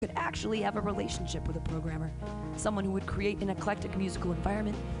could actually have a relationship with a programmer, someone who would create an eclectic musical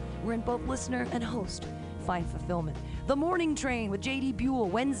environment wherein both listener and host find fulfillment. The Morning Train with J.D. Buell,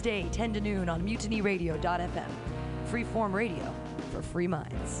 Wednesday, 10 to noon on MutinyRadio.fm. Freeform radio for free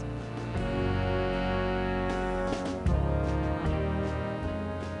minds.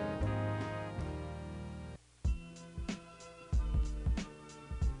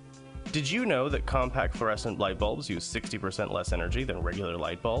 Did you know that compact fluorescent light bulbs use 60% less energy than regular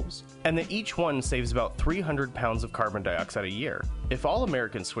light bulbs? And that each one saves about 300 pounds of carbon dioxide a year? If all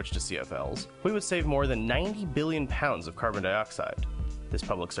Americans switched to CFLs, we would save more than 90 billion pounds of carbon dioxide. This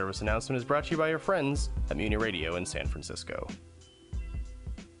public service announcement is brought to you by your friends at Mutiny Radio in San Francisco.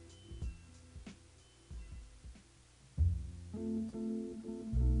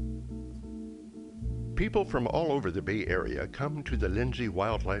 People from all over the Bay Area come to the Lindsay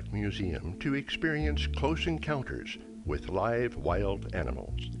Wildlife Museum to experience close encounters with live wild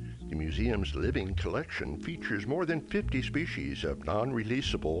animals. The museum's living collection features more than 50 species of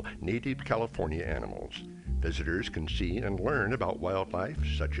non-releasable native California animals. Visitors can see and learn about wildlife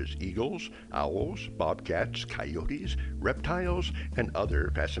such as eagles, owls, bobcats, coyotes, reptiles, and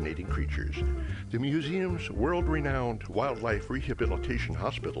other fascinating creatures. The museum's world-renowned Wildlife Rehabilitation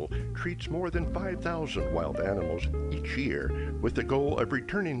Hospital treats more than 5,000 wild animals each year with the goal of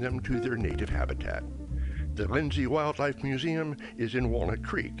returning them to their native habitat. The Lindsay Wildlife Museum is in Walnut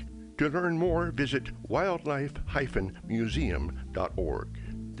Creek. To learn more, visit wildlife-museum.org.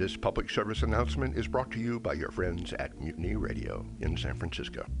 This public service announcement is brought to you by your friends at Mutiny Radio in San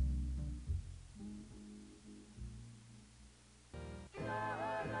Francisco.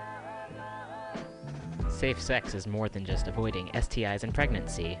 Safe sex is more than just avoiding STIs and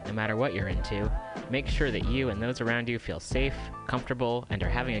pregnancy, no matter what you're into. Make sure that you and those around you feel safe, comfortable, and are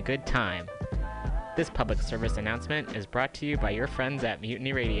having a good time. This public service announcement is brought to you by your friends at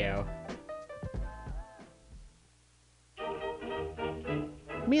Mutiny Radio.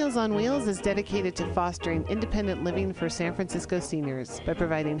 Meals on Wheels is dedicated to fostering independent living for San Francisco seniors by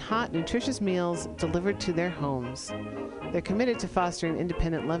providing hot, nutritious meals delivered to their homes. They're committed to fostering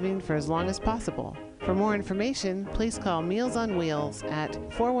independent living for as long as possible. For more information, please call Meals on Wheels at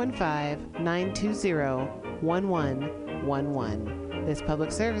 415-920-1111. This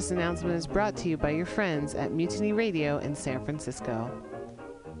public service announcement is brought to you by your friends at Mutiny Radio in San Francisco.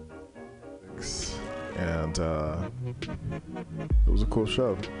 Thanks. And it was a cool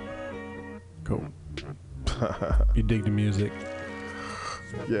show. Cool. You dig the music?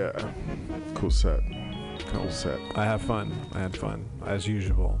 Yeah. Cool set. Cool set. I had fun, as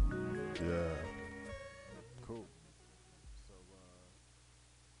usual. Yeah. Cool.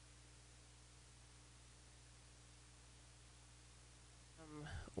 So,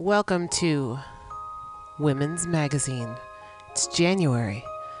 Welcome to Women's Magazine. It's January.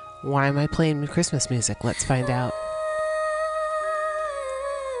 Why am I playing Christmas music? Let's find out.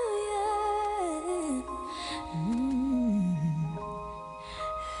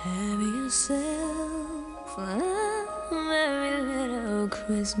 Have yourself a merry little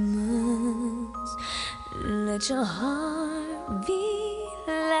Christmas. Let your heart be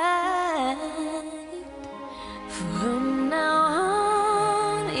light. From now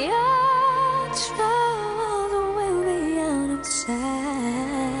on, your troubles will be out of sight.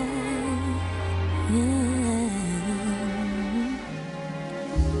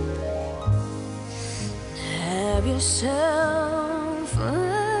 Have yourself a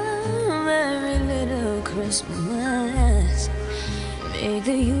merry little Christmas. Make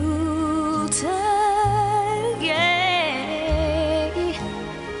the Yuletide gay.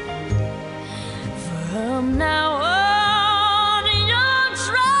 From now on, your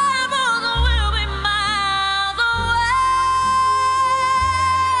troubles will be miles away.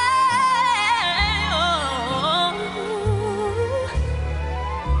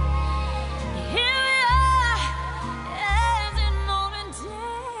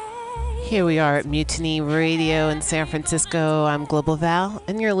 Here we are at Mutiny Radio in San Francisco. I'm Global Val,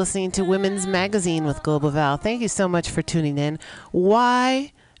 and you're listening to Women's Magazine with Global Val. Thank you so much for tuning in.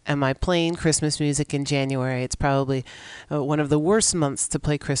 Why am I playing Christmas music in January? It's probably one of the worst months to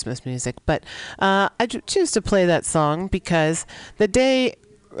play Christmas music, but I choose to play that song because the day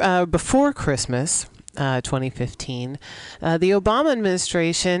before Christmas, 2015, the Obama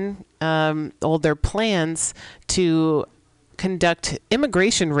administration told their plans to conduct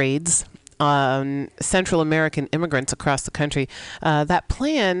immigration raids on Central American immigrants across the country. That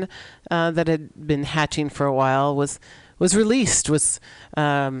plan that had been hatching for a while was released.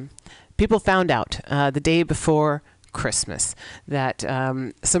 People found out the day before Christmas that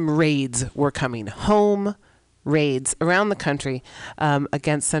some raids were coming home raids around the country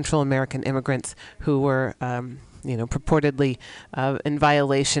against Central American immigrants who were, purportedly in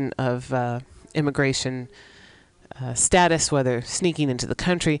violation of immigration status, whether sneaking into the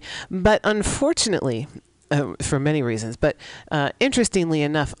country. But unfortunately, for many reasons, but interestingly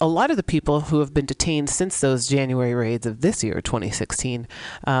enough, a lot of the people who have been detained since those January raids of this year, 2016,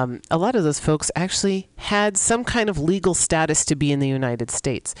 a lot of those folks actually had some kind of legal status to be in the United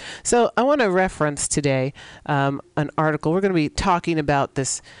States. So I want to reference today an article. We're going to be talking about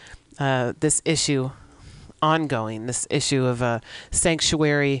this issue ongoing, this issue of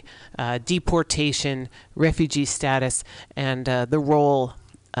sanctuary, deportation, refugee status, and the role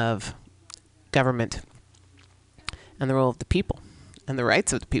of government and the role of the people and the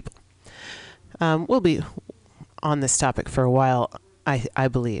rights of the people. We'll be on this topic for a while, I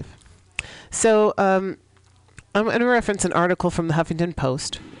believe. So I'm going to reference an article from the Huffington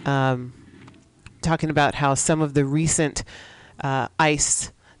Post talking about how some of the recent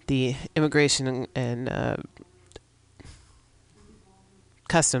ICE, the Immigration and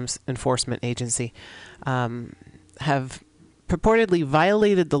Customs Enforcement Agency, have purportedly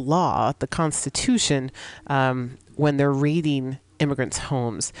violated the law, the Constitution, when they're raiding immigrants'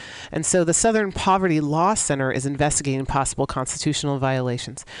 homes. And so the Southern Poverty Law Center is investigating possible constitutional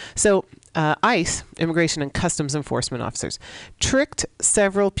violations. So ICE, Immigration and Customs Enforcement officers, tricked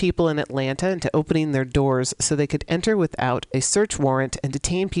several people in Atlanta into opening their doors so they could enter without a search warrant and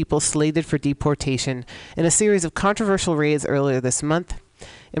detain people slated for deportation in a series of controversial raids earlier this month.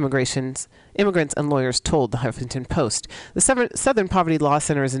 Immigrants and lawyers told the Huffington Post. The Southern Poverty Law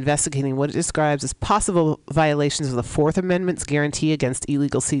Center is investigating what it describes as possible violations of the Fourth Amendment's guarantee against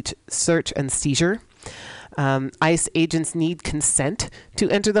illegal search and seizure. ICE agents need consent to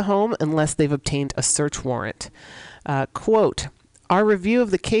enter the home unless they've obtained a search warrant. Quote, "Our review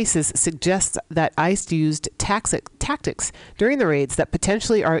of the cases suggests that ICE used tactics during the raids that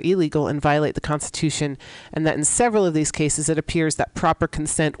potentially are illegal and violate the Constitution, and that in several of these cases it appears that proper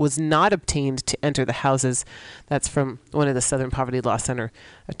consent was not obtained to enter the houses." That's from one of the Southern Poverty Law Center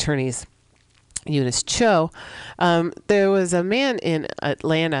attorneys, Eunice Cho. There was a man in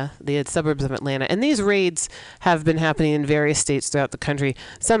Atlanta, the suburbs of Atlanta, and these raids have been happening in various states throughout the country.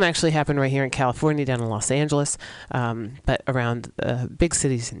 Some actually happen right here in California, down in Los Angeles, but around big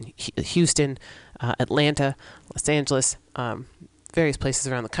cities in Houston, Atlanta, Los Angeles, various places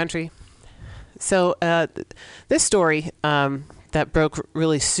around the country. So this story that broke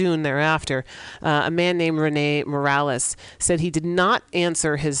really soon thereafter, a man named Rene Morales said he did not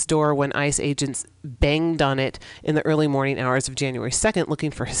answer his door when ICE agents banged on it in the early morning hours of January 2nd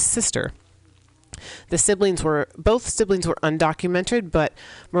looking for his sister. Both siblings were undocumented, but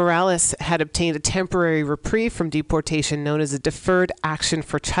Morales had obtained a temporary reprieve from deportation known as a deferred action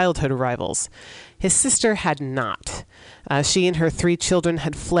for childhood arrivals. His sister had not. She and her 3 children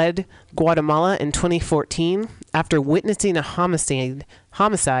had fled Guatemala in 2014 after witnessing a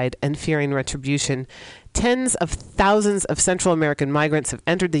homicide and fearing retribution. Tens of thousands of Central American migrants have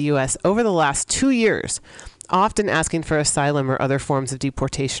entered the U.S. over the last 2 years, often asking for asylum or other forms of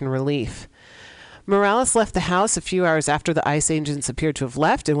deportation relief. Morales left the house a few hours after the ICE agents appeared to have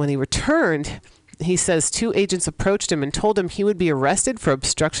left, and when he returned, he says 2 agents approached him and told him he would be arrested for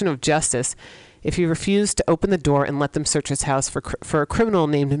obstruction of justice if he refused to open the door and let them search his house for a criminal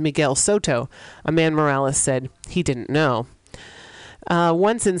named Miguel Soto, a man Morales said he didn't know.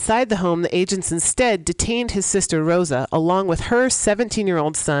 Once inside the home, the agents instead detained his sister Rosa, along with her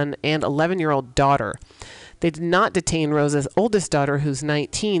 17-year-old son and 11-year-old daughter. They did not detain Rosa's oldest daughter, who's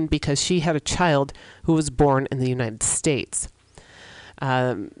 19, because she had a child who was born in the United States.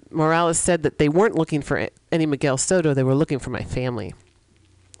 Morales said that they weren't looking for any Miguel Soto, they were looking for my family.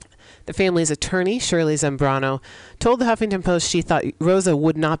 The family's attorney, Shirley Zambrano, told the Huffington Post she thought Rosa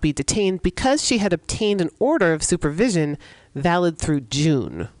would not be detained because she had obtained an order of supervision valid through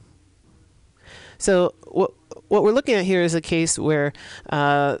June. So what we're looking at here is a case where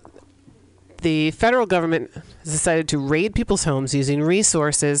the federal government has decided to raid people's homes using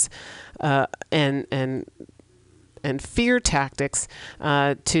resources and fear tactics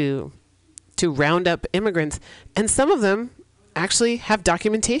to round up immigrants, and some of them actually have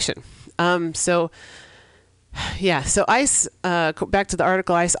documentation. So ICE, back to the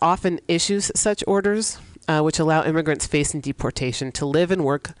article, ICE often issues such orders, which allow immigrants facing deportation to live and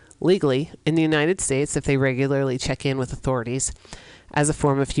work legally in the United States if they regularly check in with authorities as a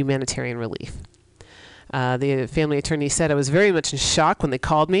form of humanitarian relief. The family attorney said, "I was very much in shock when they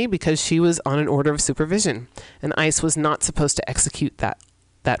called me because she was on an order of supervision, and ICE was not supposed to execute that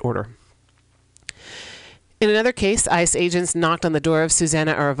order." In another case, ICE agents knocked on the door of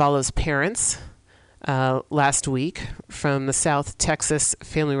Susana Aravalo's parents last week from the South Texas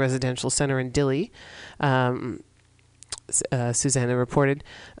Family Residential Center in Dilley. Susanna reported.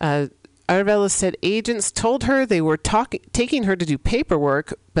 Arvela said agents told her they were taking her to do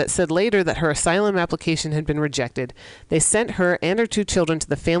paperwork, but said later that her asylum application had been rejected. They sent her and her 2 children to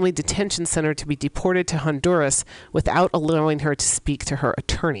the Family Detention Center to be deported to Honduras without allowing her to speak to her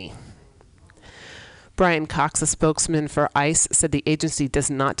attorney. Brian Cox, a spokesman for ICE, said the agency does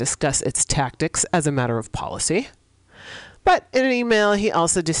not discuss its tactics as a matter of policy. But in an email, he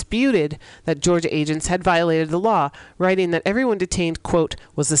also disputed that Georgia agents had violated the law, writing that everyone detained, quote,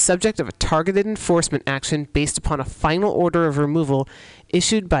 was the subject of a targeted enforcement action based upon a final order of removal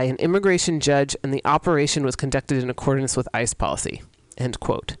issued by an immigration judge, and the operation was conducted in accordance with ICE policy, end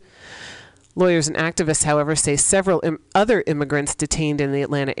quote. Lawyers and activists, however, say several other immigrants detained in the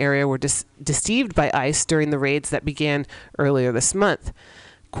Atlanta area were deceived by ICE during the raids that began earlier this month.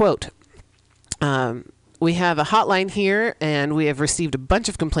 Quote, we have a hotline here, and we have received a bunch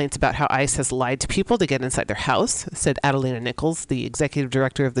of complaints about how ICE has lied to people to get inside their house, said Adelina Nichols, the executive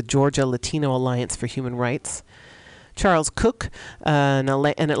director of the Georgia Latino Alliance for Human Rights. Charles Cook, an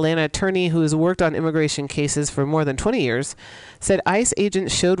Atlanta attorney who has worked on immigration cases for more than 20 years, said ICE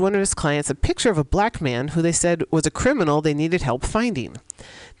agents showed one of his clients a picture of a black man who they said was a criminal they needed help finding.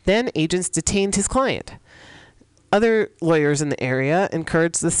 Then agents detained his client. Other lawyers in the area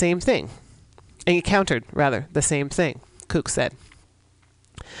encouraged the same thing. Encountered, the same thing, Cook said.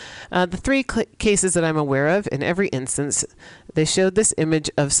 The 3 cases that I'm aware of, in every instance, they showed this image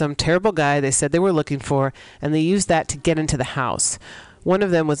of some terrible guy they said they were looking for, and they used that to get into the house. One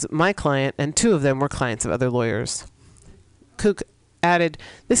of them was my client, and 2 of them were clients of other lawyers. Cook added,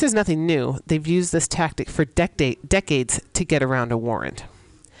 this is nothing new. They've used this tactic for decades to get around a warrant.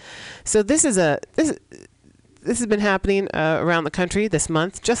 So this has been happening around the country this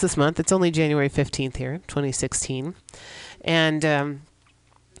month, just this month. It's only January 15th here, 2016. And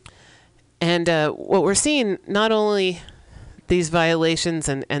what we're seeing, not only these violations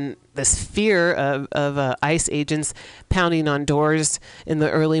and this fear of ICE agents pounding on doors in the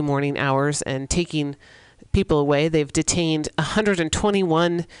early morning hours and taking people away. They've detained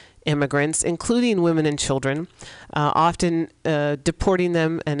 121 immigrants, including women and children, often deporting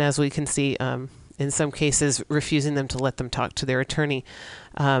them, and as we can see, in some cases, refusing them to let them talk to their attorney,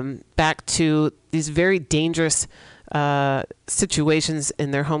 back to these very dangerous situations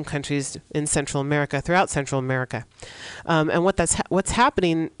in their home countries in Central America, throughout Central America. And what's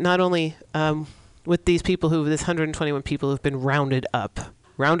happening not only with these people this 121 people who've been rounded up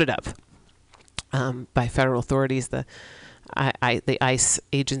by federal authorities, the ICE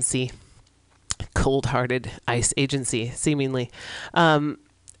agency, cold-hearted ICE agency, seemingly.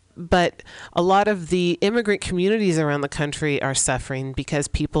 But a lot of the immigrant communities around the country are suffering because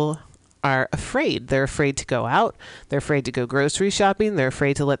people are afraid. They're afraid to go out. They're afraid to go grocery shopping. They're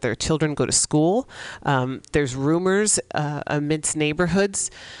afraid to let their children go to school. There's rumors amidst neighborhoods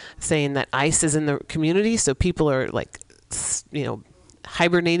saying that ICE is in the community, so people are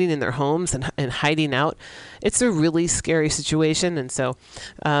hibernating in their homes and hiding out. It's a really scary situation, and so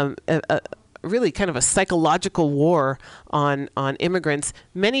really kind of a psychological war on immigrants,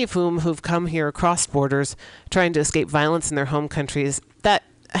 many of whom who've come here across borders trying to escape violence in their home countries that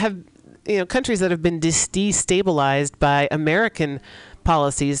have, countries that have been destabilized by American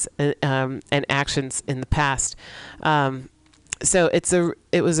policies and actions in the past. So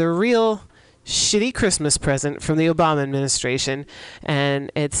it was a real shitty Christmas present from the Obama administration,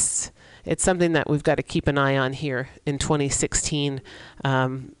 and it's something that we've got to keep an eye on here in 2016.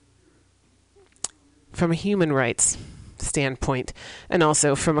 From a human rights standpoint, and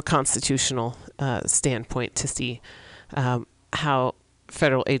also from a constitutional standpoint, to see how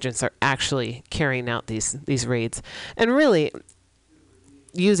federal agents are actually carrying out these raids, and really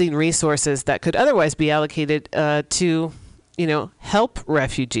using resources that could otherwise be allocated to help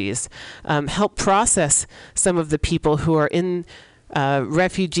refugees, help process some of the people who are in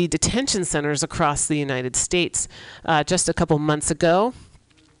refugee detention centers across the United States. Just a couple months ago,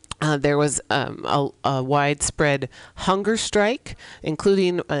 there was a widespread hunger strike,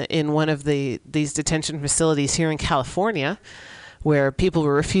 including in one of these detention facilities here in California, where people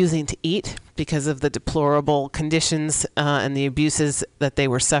were refusing to eat because of the deplorable conditions and the abuses that they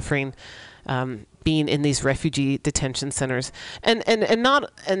were suffering being in these refugee detention centers. And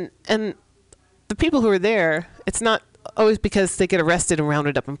the people who are there, it's not always because they get arrested and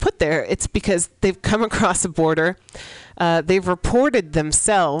rounded up and put there. It's because they've come across a border. They've reported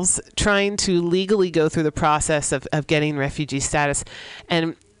themselves trying to legally go through the process of getting refugee status.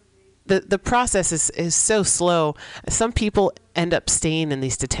 And the process is so slow. Some people end up staying in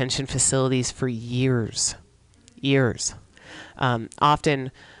these detention facilities for years.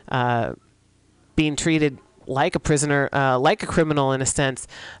 Often being treated like a prisoner, like a criminal in a sense,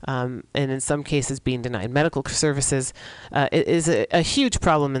 and in some cases being denied medical services. It is a huge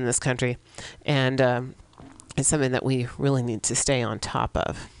problem in this country, and it's something that we really need to stay on top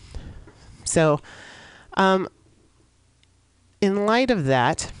of. So, in light of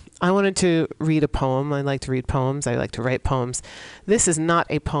that, I wanted to read a poem. I like to read poems. I like to write poems. This is not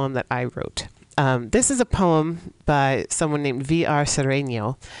a poem that I wrote. This is a poem by someone named V.R.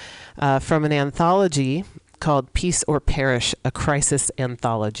 Sereno from an anthology called Peace or Perish, a Crisis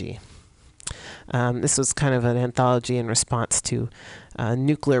Anthology. This was kind of an anthology in response to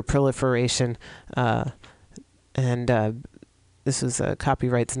nuclear proliferation, and this was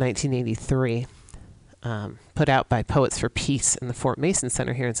copyrights 1983, put out by Poets for Peace in the Fort Mason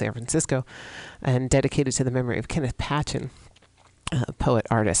Center here in San Francisco, and dedicated to the memory of Kenneth Patchen, poet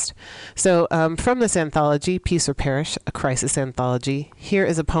artist. So from this anthology, Peace or Perish, a Crisis Anthology, here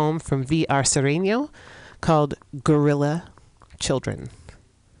is a poem from V.R. Sereno called Guerrilla Children,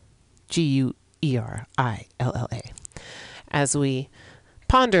 Guerilla, as we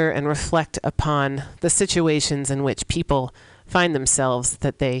ponder and reflect upon the situations in which people find themselves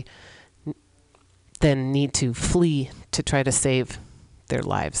that they then need to flee to try to save their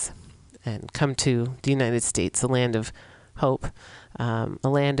lives and come to the United States, a land of hope, a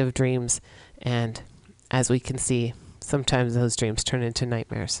land of dreams, and as we can see, sometimes those dreams turn into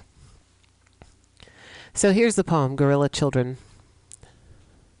nightmares. So here's the poem, Guerrilla Children.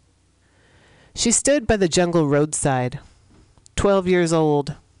 She stood by the jungle roadside, 12 years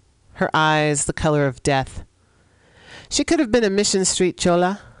old, her eyes the color of death. She could have been a Mission Street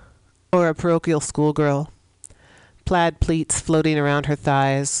chola or a parochial schoolgirl. Plaid pleats floating around her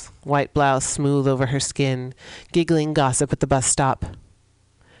thighs, white blouse smooth over her skin, giggling gossip at the bus stop.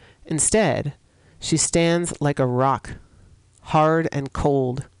 Instead, she stands like a rock, hard and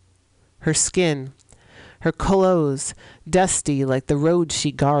cold. Her skin, her clothes, dusty like the road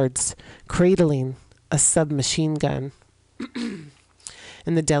she guards, cradling a submachine gun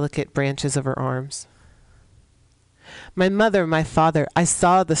in the delicate branches of her arms. My mother, my father, I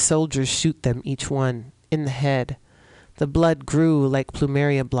saw the soldiers shoot them, each one, in the head. The blood grew like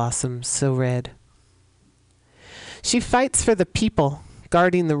plumeria blossoms, so red. She fights for the people,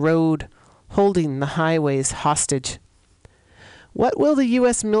 guarding the road, holding the highways hostage. What will the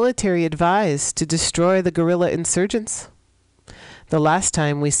U.S. military advise to destroy the guerrilla insurgents? The last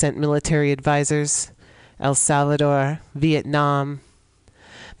time we sent military advisors, El Salvador, Vietnam.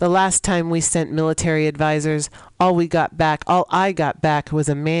 The last time we sent military advisors, all I got back was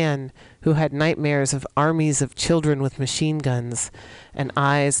a man who had nightmares of armies of children with machine guns and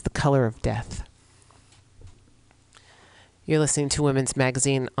eyes the color of death. You're listening to Women's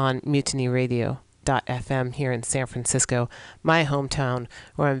Magazine on MutinyRadio.fm here in San Francisco, my hometown,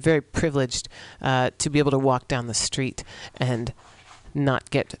 where I'm very privileged to be able to walk down the street and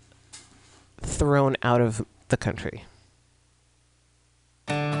not get thrown out of the country.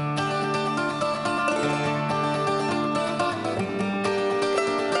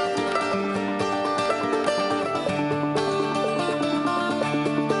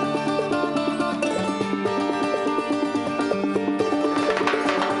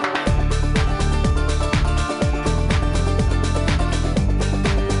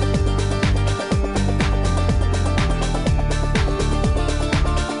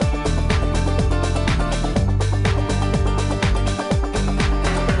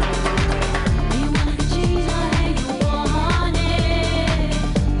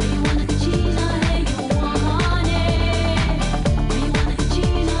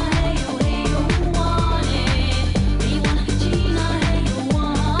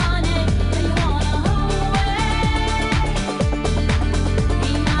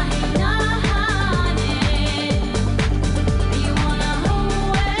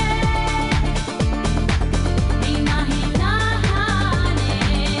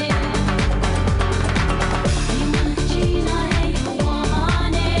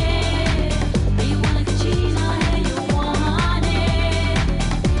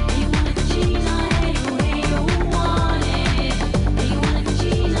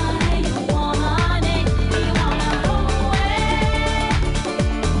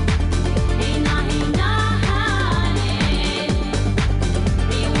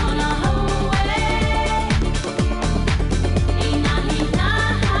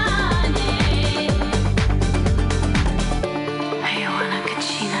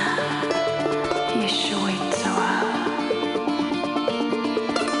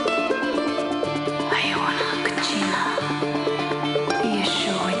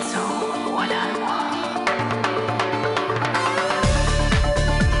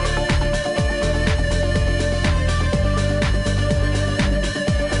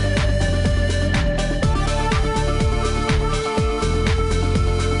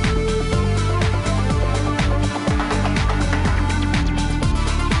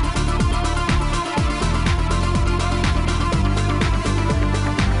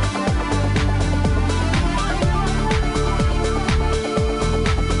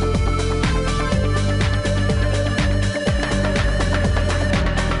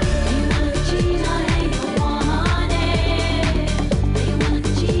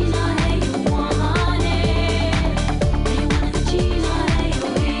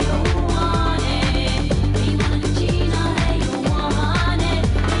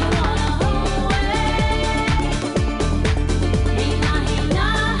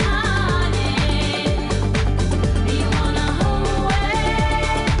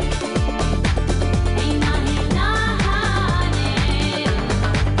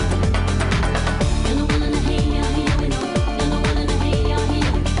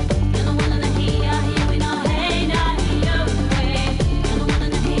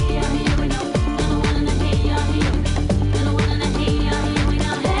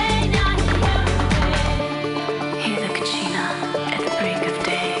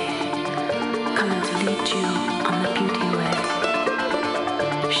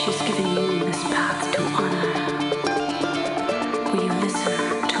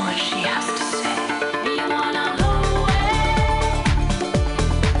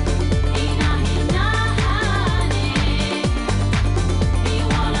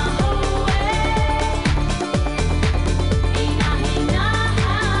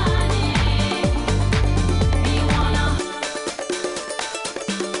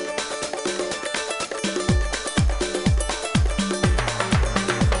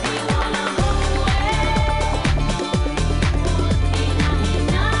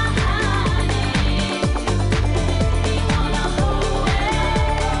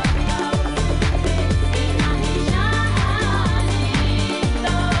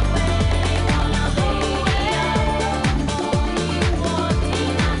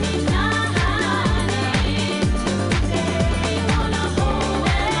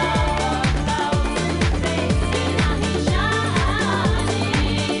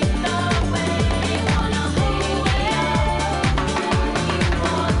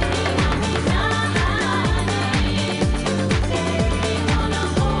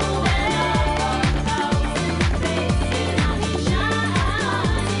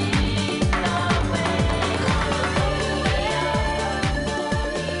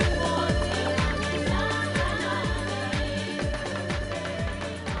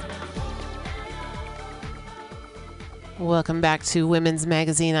 Welcome back to Women's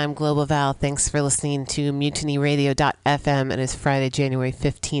Magazine. I'm Global Val. Thanks for listening to MutinyRadio.fm. It is Friday, January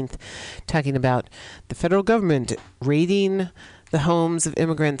 15th, talking about the federal government raiding the homes of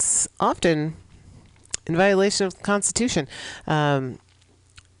immigrants, often in violation of the Constitution. And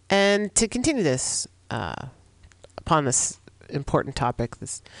to continue this, upon this important topic,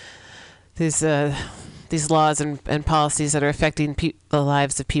 these laws and policies that are affecting the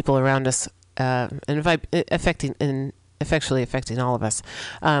lives of people around us, and effectually affecting all of us.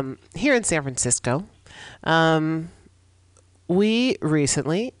 Here in San Francisco, we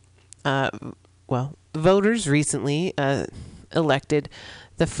recently, voters recently elected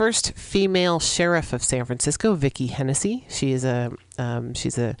the first female sheriff of San Francisco, Vicki Hennessy. She's a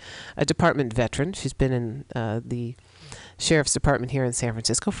department veteran. She's been in the sheriff's department here in San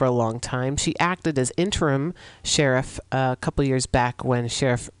Francisco for a long time. She acted as interim sheriff a couple years back when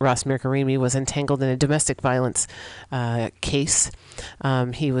Sheriff Ross Mirkarimi was entangled in a domestic violence case.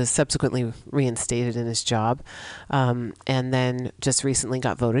 He was subsequently reinstated in his job, and then just recently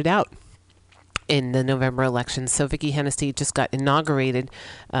got voted out in the November election. So Vicki Hennessy just got inaugurated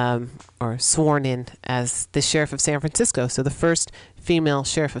or sworn in as the sheriff of San Francisco. So the first female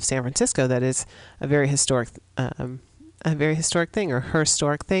sheriff of San Francisco. That is a very historic thing, or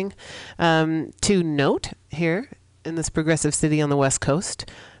historic thing. To note here in this progressive city on the West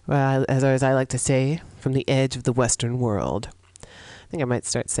Coast, as I like to say, from the edge of the Western world. I think I might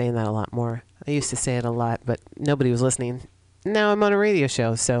start saying that a lot more. I used to say it a lot, but nobody was listening. Now I'm on a radio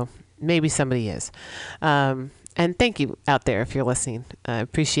show, so maybe somebody is. And thank you out there if you're listening. I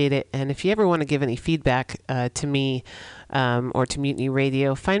appreciate it. And if you ever want to give any feedback to me or to Mutiny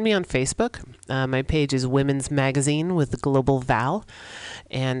Radio, find me on Facebook. My page is Women's Magazine with the Global Val.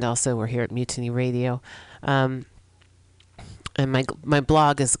 And also we're here at Mutiny Radio. And my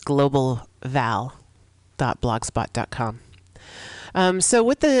blog is globalval.blogspot.com. So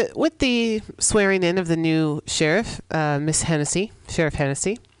with the swearing in of the new sheriff, Miss Hennessy, Sheriff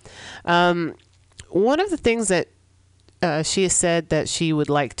Hennessy, one of the things that she has said that she would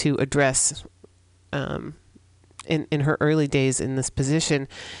like to address in her early days in this position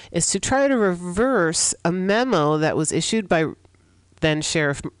is to try to reverse a memo that was issued by then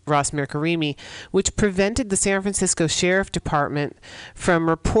Sheriff Ross Mirkarimi, which prevented the San Francisco Sheriff Department from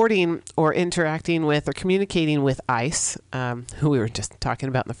reporting or interacting with or communicating with ICE, who we were just talking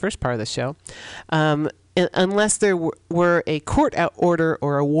about in the first part of the show, unless there were a court order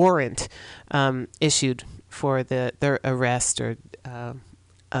or a warrant issued for their arrest or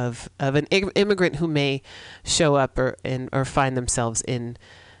of an immigrant who may show up or find themselves in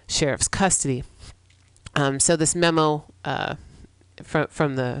sheriff's custody. So this memo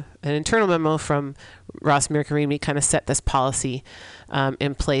from an internal memo from Ross Mirkarimi kind of set this policy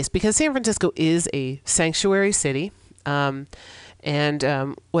in place, because San Francisco is a sanctuary city. And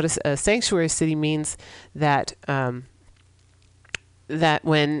what a sanctuary city means that that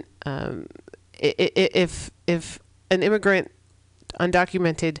when if an immigrant,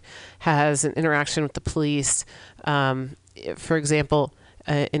 undocumented, has an interaction with the police, for example,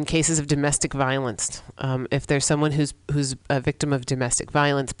 in cases of domestic violence, if there's someone who's a victim of domestic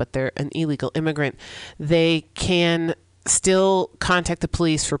violence but they're an illegal immigrant, they can still contact the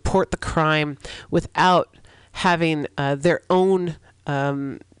police, report the crime without having their own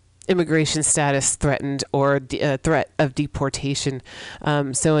immigration status threatened or threat of deportation.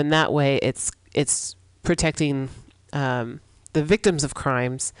 So in that way, it's protecting the victims of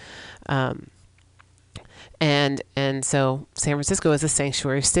crimes. And so San Francisco is a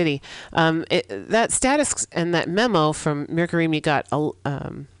sanctuary city. That status and that memo from Mirkarimi got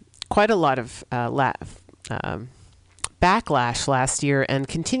quite a lot of backlash last year, and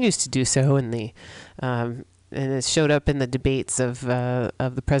continues to do so in the and it showed up in the debates of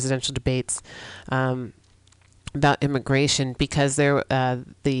the presidential debates about immigration, because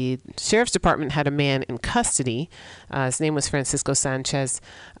the sheriff's department had a man in custody. His name was Francisco Sanchez,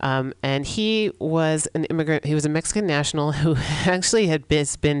 and he was an immigrant. He was a Mexican national who actually had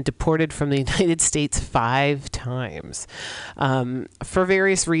been deported from the United States 5 times for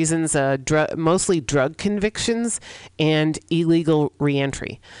various reasons, mostly drug convictions and illegal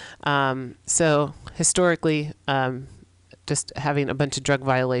reentry. So historically, just having a bunch of drug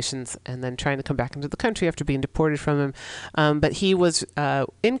violations and then trying to come back into the country after being deported from him. But he was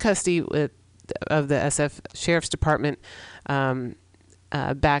in custody of the SF Sheriff's Department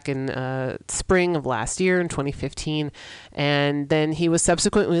back in spring of last year in 2015, and then he was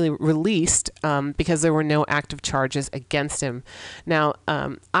subsequently released because there were no active charges against him. Now,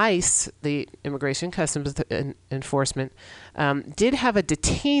 ICE, the Immigration Customs Enforcement, did have a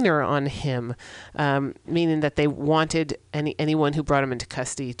detainer on him, meaning that they wanted anyone who brought him into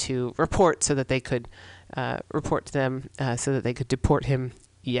custody to report so that they could report to them so that they could deport him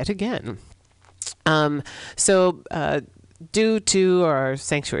yet again. Due to our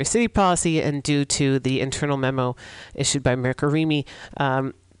sanctuary city policy and due to the internal memo issued by Mayor Karimi,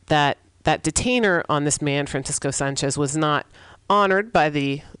 that detainer on this man, Francisco Sanchez, was not honored by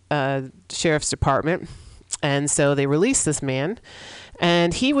the sheriff's department. And so they released this man,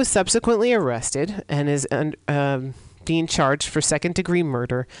 and he was subsequently arrested and is being charged for second-degree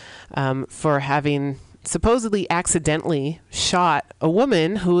murder for having supposedly accidentally shot a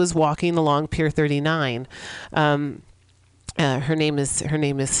woman who was walking along Pier 39. Her name is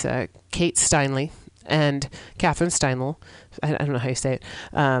Kate Steinle, and Catherine Steinle. I don't know how you say it,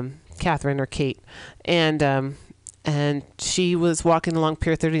 Catherine or Kate, and she was walking along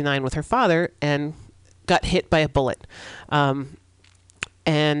Pier 39 with her father and got hit by a bullet. And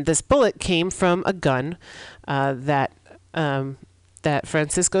this bullet came from a gun that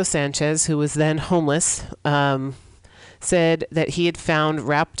Francisco Sanchez, who was then homeless, said that he had found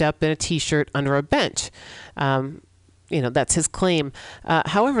wrapped up in a T-shirt under a bench. That's his claim.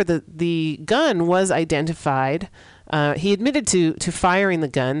 However, the gun was identified. He admitted to firing the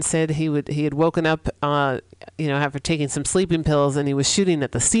gun. Said he had woken up, after taking some sleeping pills, and he was shooting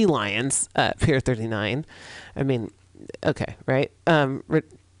at the sea lions at Pier 39. I mean, okay, right?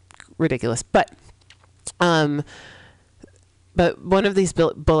 Ridiculous, but one of these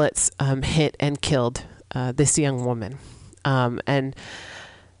bullets hit and killed this young woman, and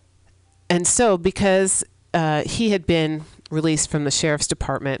so because he had been released from the sheriff's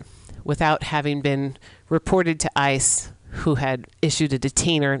department without having been reported to ICE, who had issued a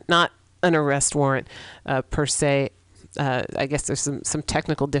detainer, not an arrest warrant per se. I guess there's some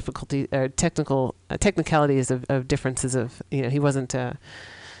technical difficulty, technicalities of differences of, he wasn't.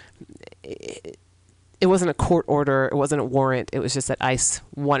 It wasn't a court order. It wasn't a warrant. It was just that ICE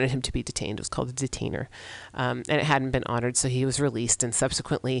wanted him to be detained. It was called a detainer. And it hadn't been honored, so he was released and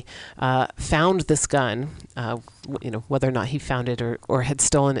subsequently found this gun, whether or not he found it or had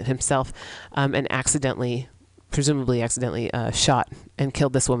stolen it himself, and presumably accidentally shot and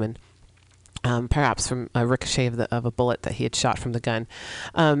killed this woman. Perhaps from a ricochet of a bullet that he had shot from the gun.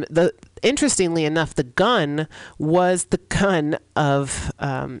 Interestingly enough, the gun was the gun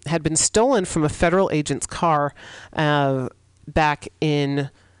had been stolen from a federal agent's car back in,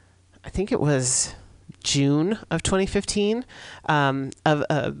 I think it was June of 2015, of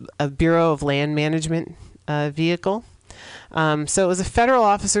a Bureau of Land Management vehicle. So it was a federal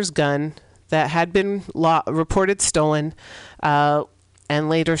officer's gun that had been reported stolen and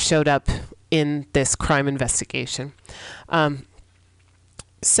later showed up in this crime investigation.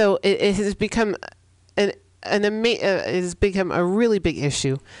 So it has become it has become a really big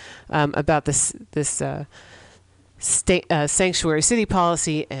issue about this sanctuary city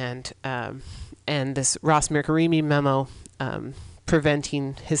policy and this Ross Mirkarimi memo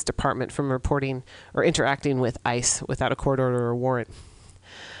preventing his department from reporting or interacting with ICE without a court order or warrant.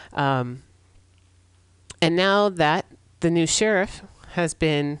 And now that the new sheriff has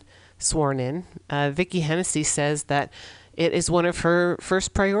been sworn in, Vicki Hennessy says that it is one of her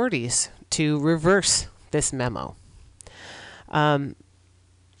first priorities to reverse this memo. And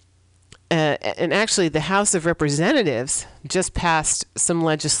actually, the House of Representatives just passed some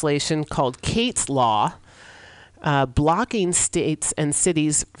legislation called Kate's Law, blocking states and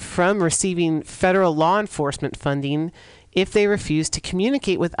cities from receiving federal law enforcement funding if they refuse to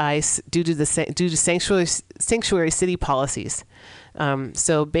communicate with ICE due to sanctuary city policies.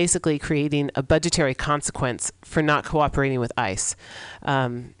 So basically creating a budgetary consequence for not cooperating with ICE.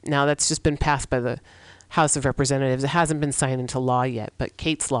 Now that's just been passed by the House of Representatives. It hasn't been signed into law yet, but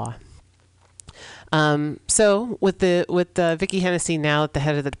Kate's Law. So with Vicki Hennessy now at the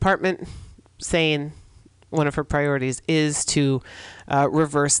head of the department saying one of her priorities is to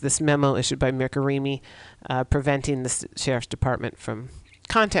reverse this memo issued by Mayor Karimi, preventing the sheriff's department from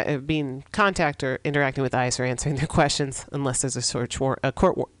being contact or interacting with ICE or answering their questions unless there's a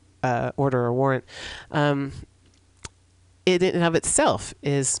court order or warrant. It in and of itself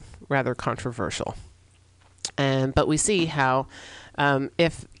is rather controversial. But we see how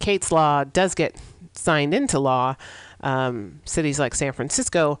if Kate's Law does get signed into law, cities like San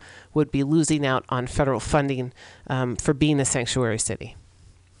Francisco would be losing out on federal funding for being a sanctuary city.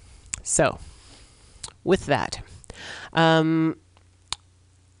 So, with that,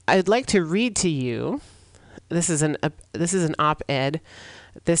 I'd like to read to you. This is an op-ed.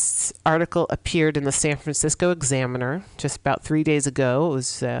 This article appeared in the San Francisco Examiner just about 3 days ago. It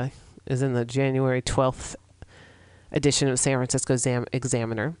was in the January 12th edition of San Francisco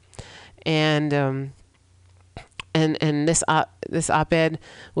Examiner, and this op-ed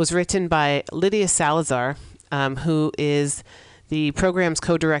was written by Lydia Salazar, who is the program's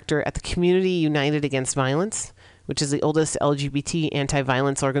co-director at the Community United Against Violence, which is the oldest LGBT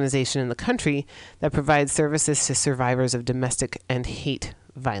anti-violence organization in the country that provides services to survivors of domestic and hate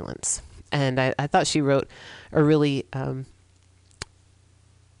violence. And I thought she wrote a really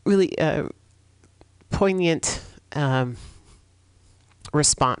poignant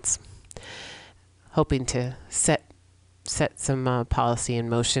response, hoping to set some policy in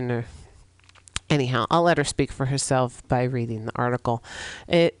motion. Or anyhow, I'll let her speak for herself by reading the article.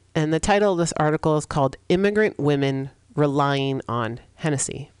 And the title of this article is called "Immigrant Women Relying on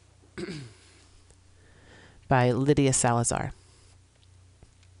Hennessy" by Lydia Salazar.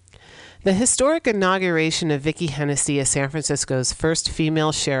 The historic inauguration of Vicki Hennessy as San Francisco's first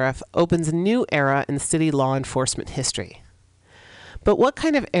female sheriff opens a new era in city law enforcement history. But what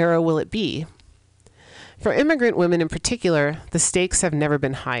kind of era will it be? For immigrant women in particular, the stakes have never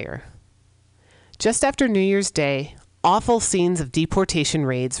been higher. Just after New Year's Day, awful scenes of deportation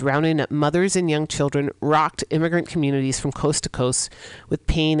raids rounding up mothers and young children rocked immigrant communities from coast to coast with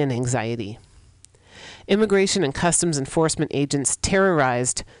pain and anxiety. Immigration and Customs Enforcement agents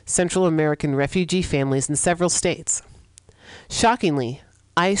terrorized Central American refugee families in several states. Shockingly,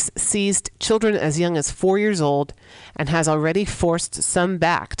 ICE seized children as young as 4 years old and has already forced some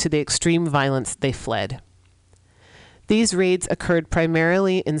back to the extreme violence they fled. These raids occurred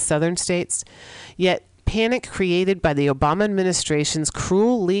primarily in southern states, yet panic created by the Obama administration's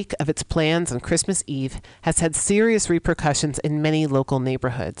cruel leak of its plans on Christmas Eve has had serious repercussions in many local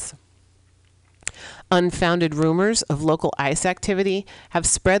neighborhoods. Unfounded rumors of local ICE activity have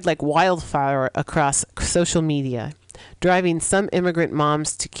spread like wildfire across social media, driving some immigrant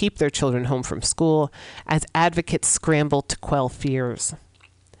moms to keep their children home from school as advocates scramble to quell fears.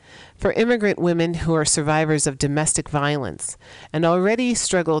 For immigrant women who are survivors of domestic violence and already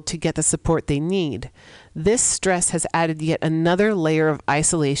struggle to get the support they need, this stress has added yet another layer of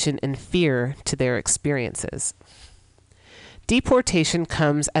isolation and fear to their experiences. Deportation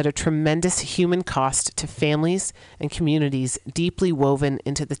comes at a tremendous human cost to families and communities deeply woven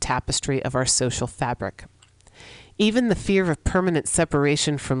into the tapestry of our social fabric. Even the fear of permanent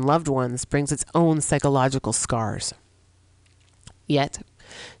separation from loved ones brings its own psychological scars. Yet,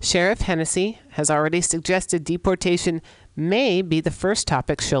 Sheriff Hennessy has already suggested deportation may be the first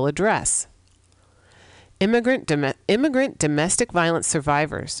topic she'll address. Immigrant domestic violence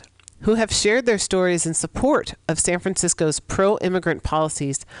survivors who have shared their stories in support of San Francisco's pro-immigrant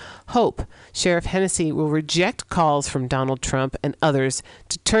policies hope Sheriff Hennessy will reject calls from Donald Trump and others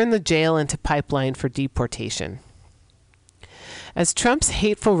to turn the jail into pipeline for deportation. As Trump's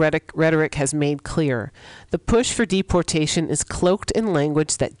hateful rhetoric has made clear, the push for deportation is cloaked in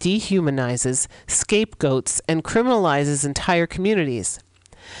language that dehumanizes, scapegoats, and criminalizes entire communities.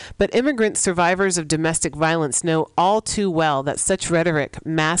 But immigrant survivors of domestic violence know all too well that such rhetoric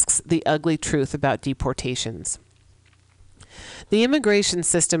masks the ugly truth about deportations. The immigration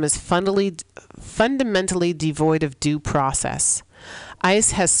system is fundamentally devoid of due process.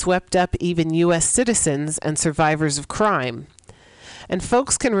 ICE has swept up even U.S. citizens and survivors of crime. And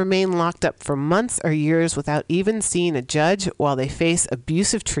folks can remain locked up for months or years without even seeing a judge while they face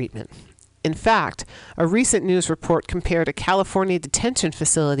abusive treatment. In fact, a recent news report compared a California detention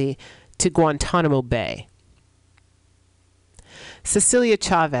facility to Guantanamo Bay. Cecilia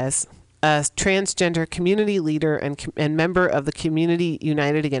Chavez, a transgender community leader and member of the Community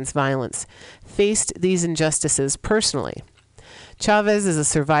United Against Violence, faced these injustices personally. Chavez is a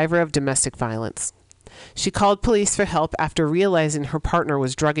survivor of domestic violence. She called police for help after realizing her partner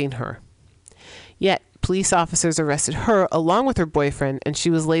was drugging her. Yet, police officers arrested her along with her boyfriend, and she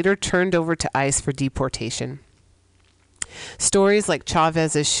was later turned over to ICE for deportation. Stories like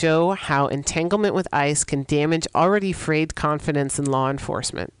Chavez's show how entanglement with ICE can damage already frayed confidence in law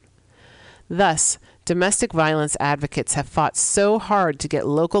enforcement. Thus, domestic violence advocates have fought so hard to get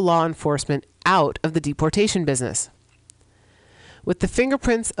local law enforcement out of the deportation business. With the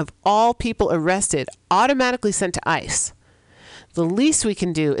fingerprints of all people arrested automatically sent to ICE, the least we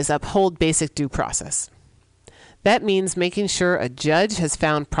can do is uphold basic due process. That means making sure a judge has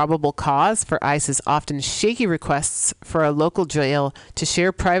found probable cause for ICE's often shaky requests for a local jail to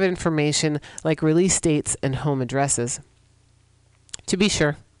share private information like release dates and home addresses. To be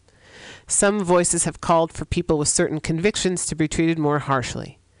sure, some voices have called for people with certain convictions to be treated more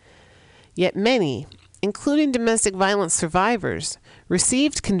harshly. Yet many, including domestic violence survivors,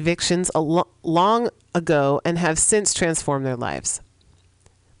 received convictions long ago and have since transformed their lives.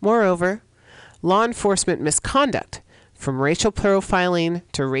 Moreover, law enforcement misconduct, from racial profiling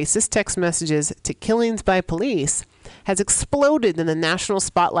to racist text messages to killings by police, has exploded in the national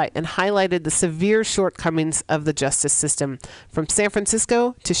spotlight and highlighted the severe shortcomings of the justice system from San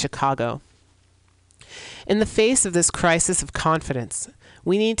Francisco to Chicago. In the face of this crisis of confidence,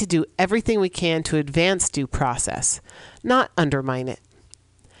 we need to do everything we can to advance due process, not undermine it.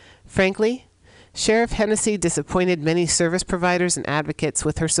 Frankly, Sheriff Hennessy disappointed many service providers and advocates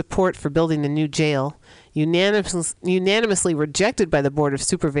with her support for building a new jail, unanimously rejected by the Board of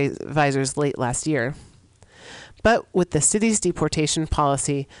Supervisors late last year. But with the city's deportation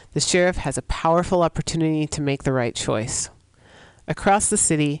policy, the sheriff has a powerful opportunity to make the right choice. Across the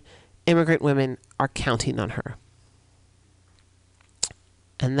city, immigrant women are counting on her.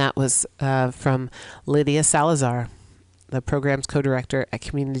 And that was from Lydia Salazar, the program's co-director at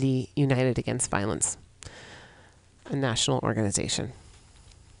Community United Against Violence, a national organization.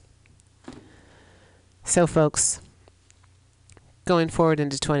 So, folks, going forward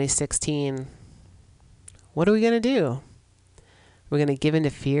into 2016, what are we going to do? Are we going to give in to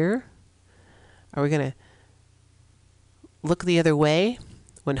fear? Are we going to look the other way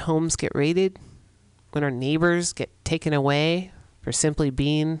when homes get raided? When our neighbors get taken away for simply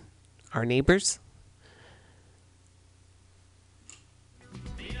being our neighbors?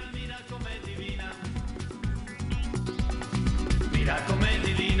 Mira com'è divina, mira com'è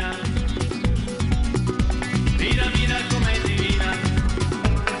divina.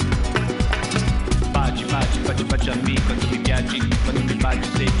 Baci, baci, baci, baci a me quando mi piaci, quando mi baci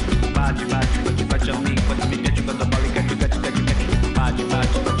sei. Baci, baci, baci, baci a me quando mi piaci, quando balli cacci, cacci, cacci, cacci. Baci,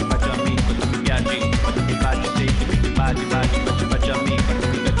 baci, baci, baci a me quando mi piaci, quando mi baci sei. Baci, baci, baci, baci a me quando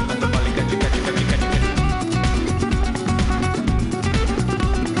mi piaci, quando balli cacci, cacci, cacci, cacci. Baci,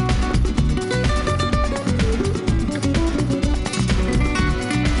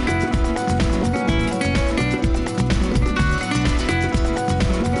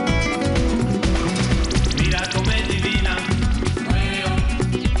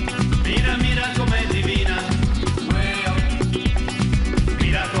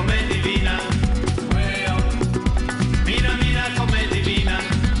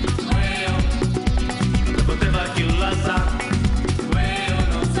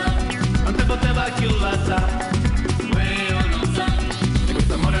 baci, baci,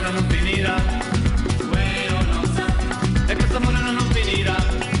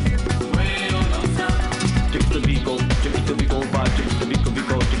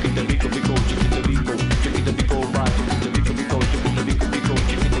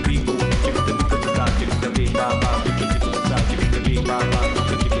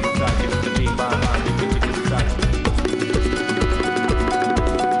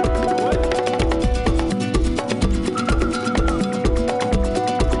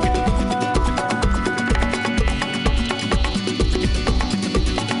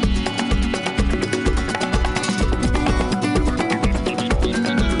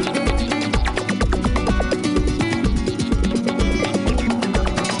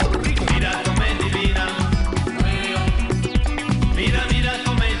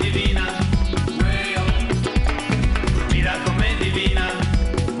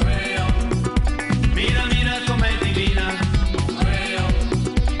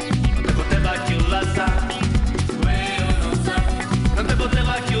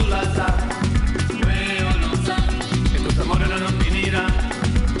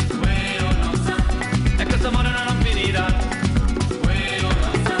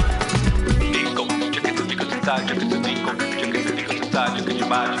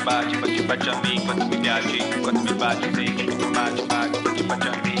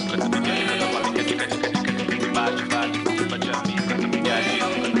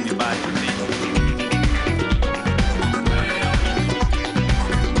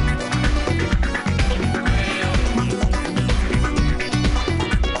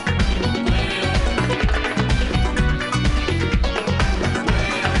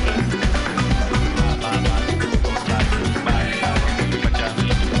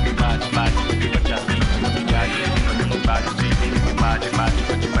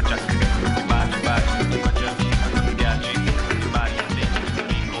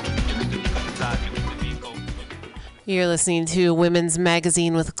 You're listening to Women's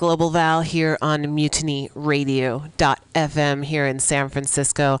Magazine with Global Val here on MutinyRadio.fm here in San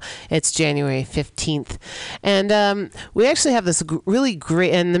Francisco. It's January 15th. And we actually have this really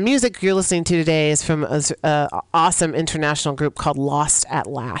great, and the music you're listening to today is from an awesome international group called Lost at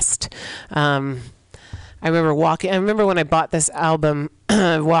Last. I remember when I bought this album,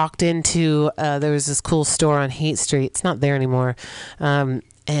 I walked into, there was this cool store on Haight Street. It's not there anymore.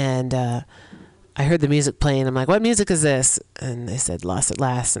 I heard the music playing. I'm like, what music is this? And they said Lost at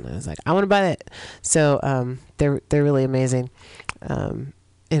Last. And I was like, I want to buy it. So they're really amazing.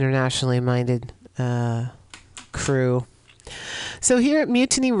 Internationally minded crew. So here at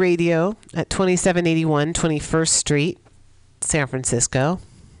Mutiny Radio at 2781 21st Street, San Francisco,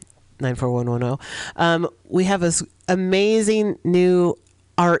 94110, we have this amazing new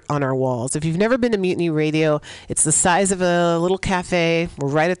art on our walls. If you've never been to Mutiny Radio, it's the size of a little cafe. We're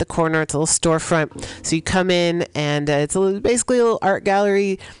right at the corner. It's a little storefront. So you come in, and it's basically a little art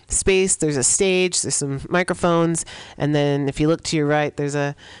gallery space. There's a stage. There's some microphones, and then if you look to your right, there's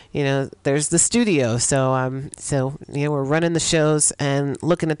there's the studio. So we're running the shows and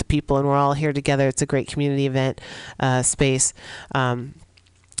looking at the people, and we're all here together. It's a great community event space.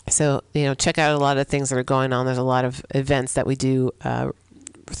 So check out a lot of things that are going on. There's a lot of events that we do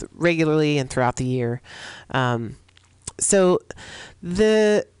regularly and throughout the year. So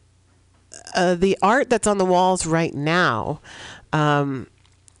the art that's on the walls right now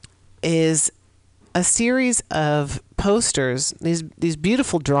is a series of posters, these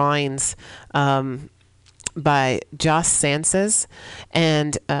beautiful drawings by Joss Sanchez,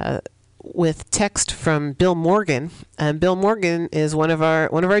 and with text from Bill Morgan. Bill Morgan is one of our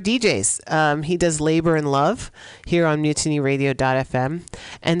DJs. He does Labor and Love here on MutinyRadio.fm.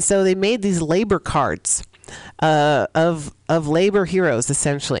 And so they made these labor cards of labor heroes,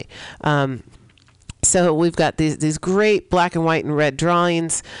 essentially. So we've got these great black and white and red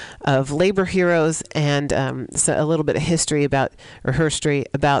drawings of labor heroes, and so a little bit of history about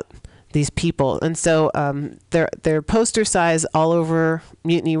these people. And so they're poster size all over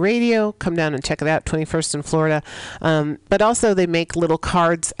Mutiny Radio. Come down and check it out, 21st in Florida. But also they make little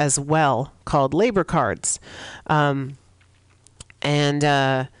cards as well called labor cards.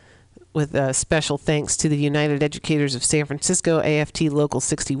 With special thanks to the United Educators of San Francisco, AFT Local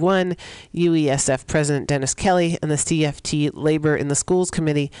 61, UESF President Dennis Kelly, and the CFT Labor in the Schools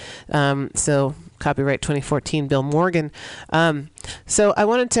Committee. So copyright 2014, Bill Morgan. So I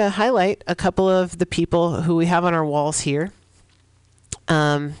wanted to highlight a couple of the people who we have on our walls here.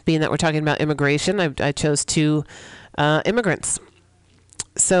 Being that we're talking about immigration, I chose two immigrants.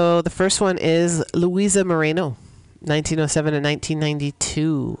 So the first one is Luisa Moreno, 1907 to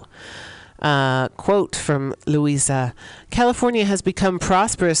 1992. Quote from Luisa: "California has become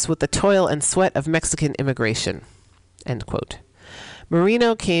prosperous with the toil and sweat of Mexican immigration." End quote.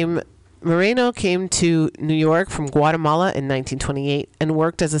 Moreno came to New York from Guatemala in 1928 and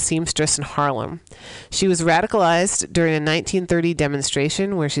worked as a seamstress in Harlem. She was radicalized during a 1930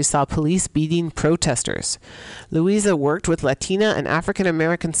 demonstration where she saw police beating protesters. Luisa worked with Latina and African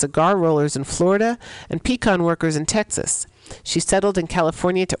American cigar rollers in Florida and pecan workers in Texas. She settled in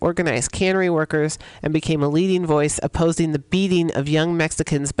California to organize cannery workers and became a leading voice opposing the beating of young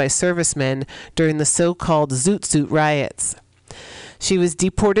Mexicans by servicemen during the so-called Zoot Suit riots. She was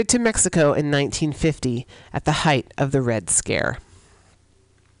deported to Mexico in 1950 at the height of the Red Scare.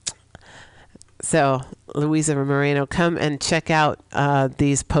 So, Luisa Moreno, come and check out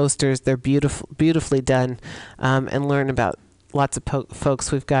these posters. They're beautifully done, and learn about lots of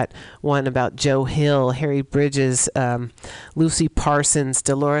folks. We've got one about Joe Hill, Harry Bridges, Lucy Parsons,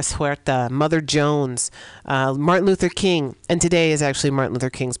 Dolores Huerta, Mother Jones, Martin Luther King, and today is actually Martin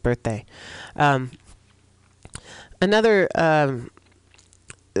Luther King's birthday.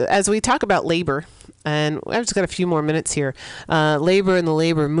 As we talk about labor, and I've just got a few more minutes here, labor and the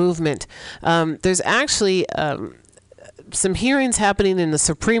labor movement, there's actually some hearings happening in the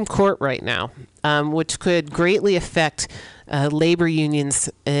Supreme Court right now, which could greatly affect labor unions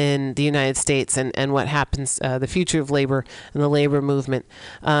in the United States and what happens, the future of labor and the labor movement.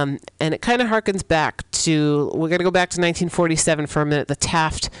 And it kind of harkens back to, we're going to go back to 1947 for a minute, the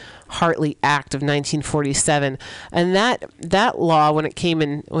Taft-Hartley Act of 1947. And that law, when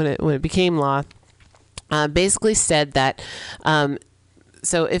it became law, basically said that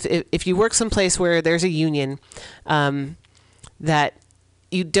so if you work someplace where there's a union, that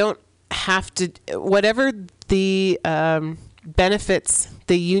you don't have to, whatever the benefits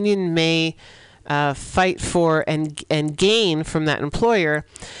the union may fight for and gain from that employer,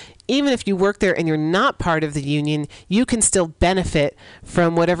 even if you work there and you're not part of the union, you can still benefit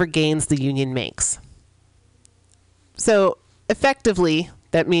from whatever gains the union makes. So effectively,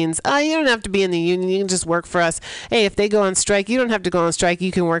 that means, you don't have to be in the union. You can just work for us. Hey, if they go on strike, you don't have to go on strike.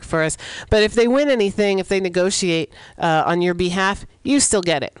 You can work for us. But if they win anything, if they negotiate on your behalf, you still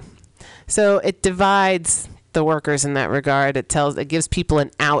get it. So it divides the workers in that regard. It gives people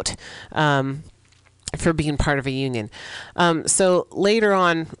an out for being part of a union. So later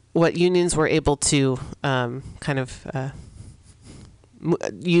on, what unions were able to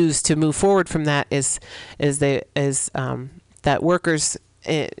use to move forward from that is that workers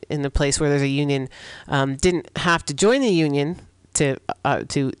in the place where there's a union didn't have to join the union to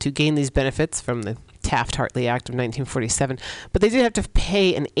gain these benefits from the Taft-Hartley Act of 1947, but they did have to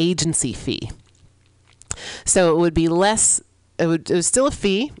pay an agency fee. So it would be less. It was still a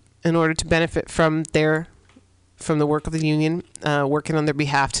fee in order to benefit from the work of the union, working on their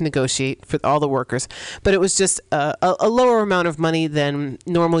behalf to negotiate for all the workers, but it was just a lower amount of money than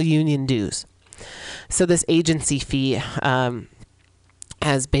normal union dues. So this agency fee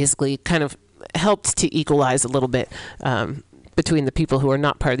has basically kind of helped to equalize a little bit between the people who are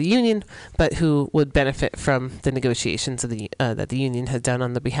not part of the union, but who would benefit from the negotiations that the union has done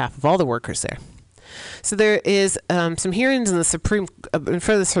on the behalf of all the workers there. So there is some hearings in front of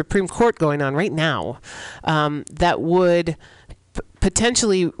the Supreme Court going on right now that would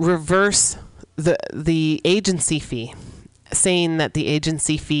potentially reverse the agency fee, saying that the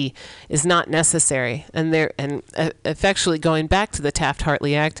agency fee is not necessary, and effectually going back to the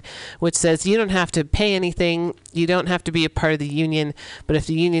Taft-Hartley Act, which says you don't have to pay anything, you don't have to be a part of the union, but if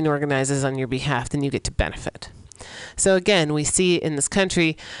the union organizes on your behalf, then you get to benefit. So again, we see in this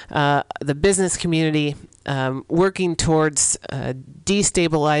country the business community working towards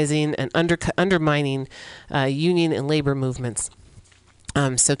destabilizing and undermining union and labor movements.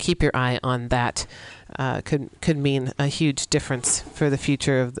 So keep your eye on that. Could mean a huge difference for the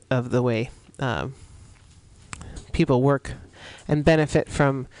future of the way people work and benefit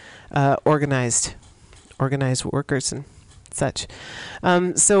from organized workers and such.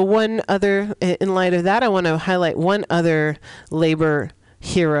 So one other, in light of that, I want to highlight one other labor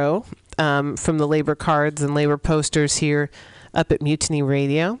hero from the labor cards and labor posters here up at Mutiny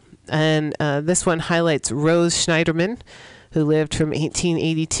Radio. And this one highlights Rose Schneiderman, who lived from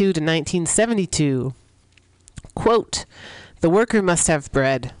 1882 to 1972. Quote, "The worker must have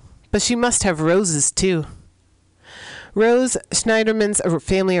bread, but she must have roses too." Rose Schneiderman's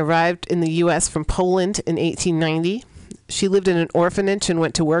family arrived in the U.S. from Poland in 1890. She lived in an orphanage and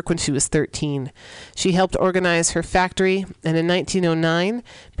went to work when she was 13. She helped organize her factory, and in 1909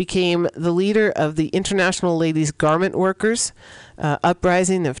 became the leader of the International Ladies Garment Workers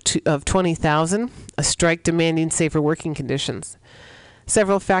uprising of 20,000, a strike demanding safer working conditions.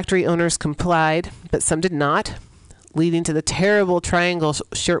 Several factory owners complied, but some did not, leading to the terrible Triangle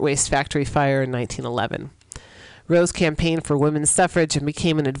Shirtwaist Factory fire in 1911. Rose campaigned for women's suffrage and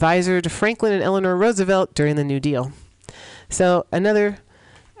became an advisor to Franklin and Eleanor Roosevelt during the New Deal. So another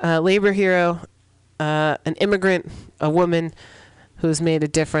labor hero, an immigrant, a woman who's made a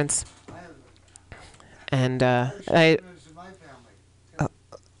difference. And I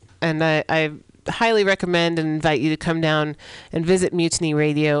highly recommend and invite you to come down and visit Mutiny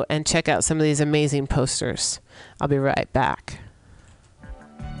Radio and check out some of these amazing posters. I'll be right back.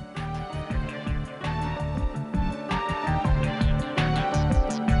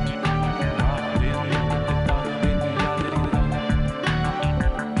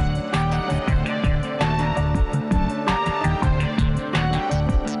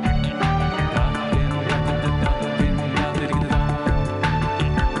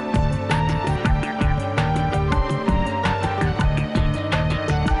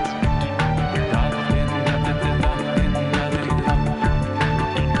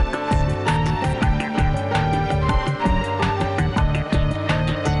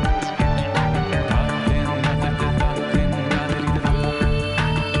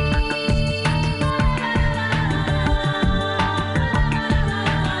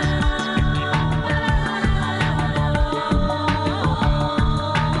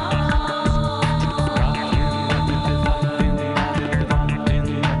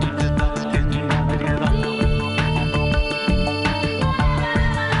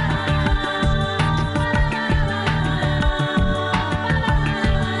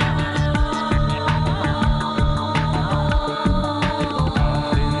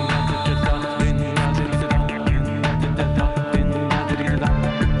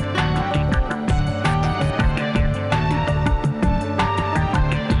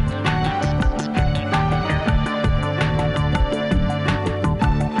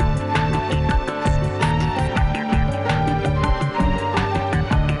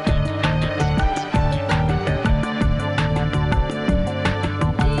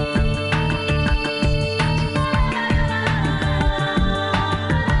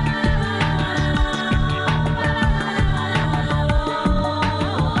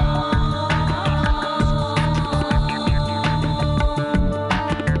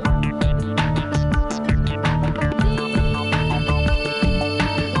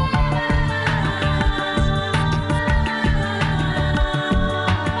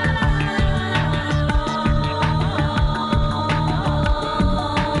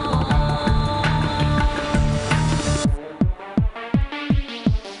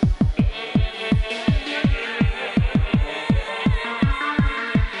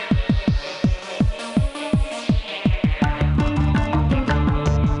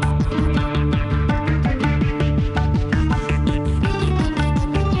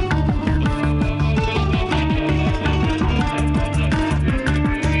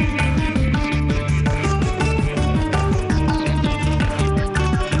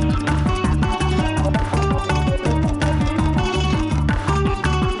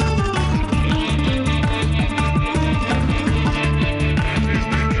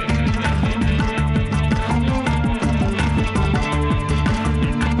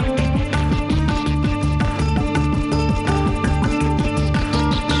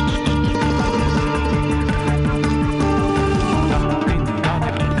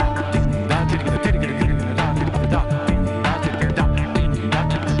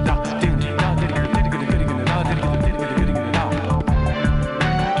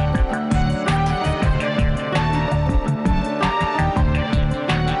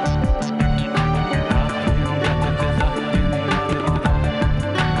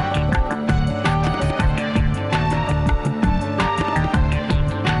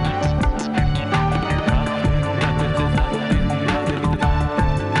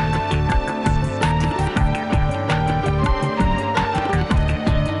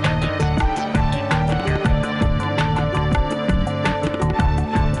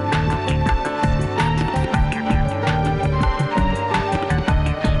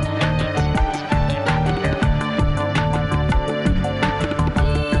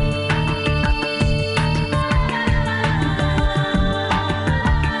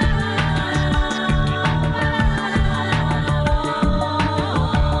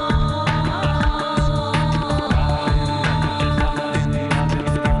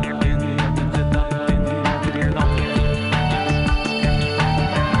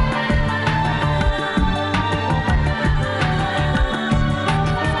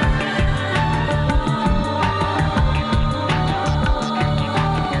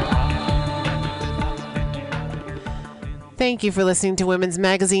 Thank you for listening to Women's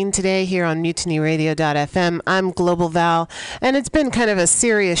Magazine today here on MutinyRadio.fm. I'm Global Val, and it's been kind of a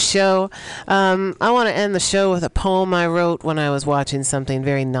serious show. I want to end the show with a poem I wrote when I was watching something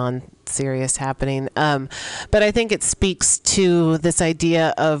very non-serious happening. But I think it speaks to this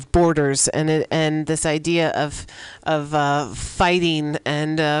idea of borders and this idea of fighting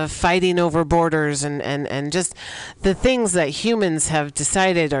and fighting over borders and just the things that humans have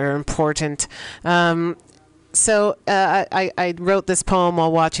decided are important. So I wrote this poem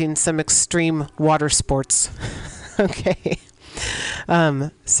while watching some extreme water sports. Okay.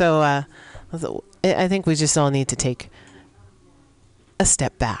 So I think we just all need to take a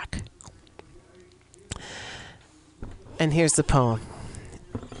step back. And here's the poem.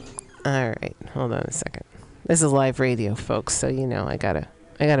 All right, hold on a second. This is live radio, folks, so you know I gotta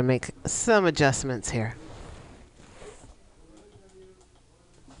make some adjustments here.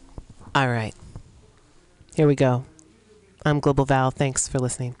 All right. Here we go. I'm Global Val. Thanks for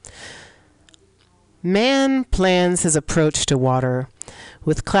listening. Man plans his approach to water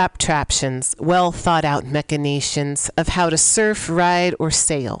with claptraptions, well thought out machinations of how to surf, ride, or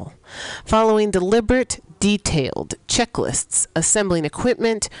sail, following deliberate, detailed checklists, assembling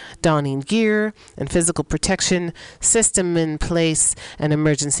equipment, donning gear and physical protection, system in place, and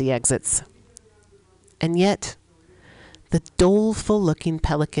emergency exits. And yet, the doleful-looking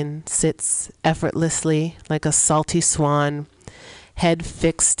pelican sits effortlessly like a salty swan, head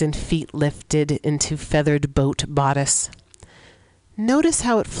fixed and feet lifted into feathered boat bodice. Notice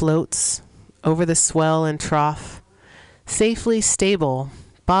how it floats over the swell and trough, safely stable,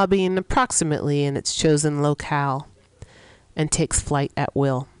 bobbing approximately in its chosen locale, and takes flight at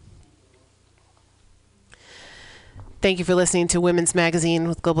will. Thank you for listening to Women's Magazine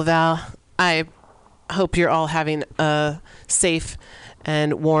with Global Val. I hope you're all having a safe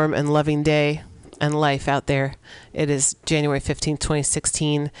and warm and loving day and life out there. It is January 15th,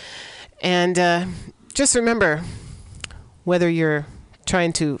 2016. And just remember, whether you're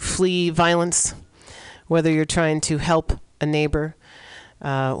trying to flee violence, whether you're trying to help a neighbor,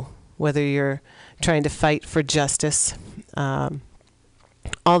 whether you're trying to fight for justice,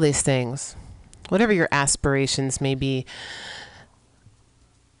 all these things, whatever your aspirations may be,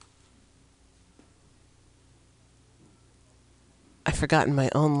 I've forgotten my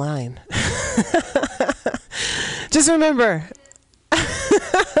own line. Just remember.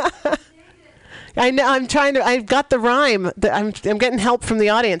 I know I've got the rhyme. I'm getting help from the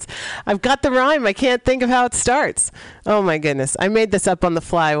audience. I've got the rhyme. I can't think of how it starts. Oh my goodness. I made this up on the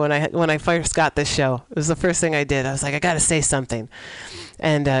fly when I first got this show. It was the first thing I did. I was like, I got to say something.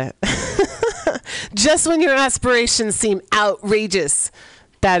 And just when your aspirations seem outrageous,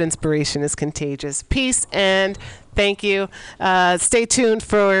 that inspiration is contagious. Peace and thank you. Stay tuned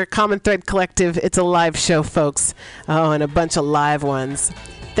for Common Thread Collective. It's a live show, folks. Oh, and a bunch of live ones.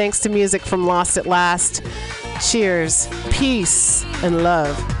 Thanks to music from Lost at Last. Cheers, peace, and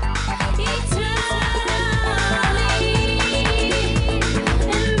love.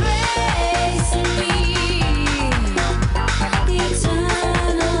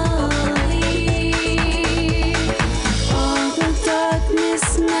 All the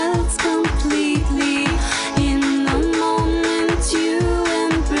darkness melts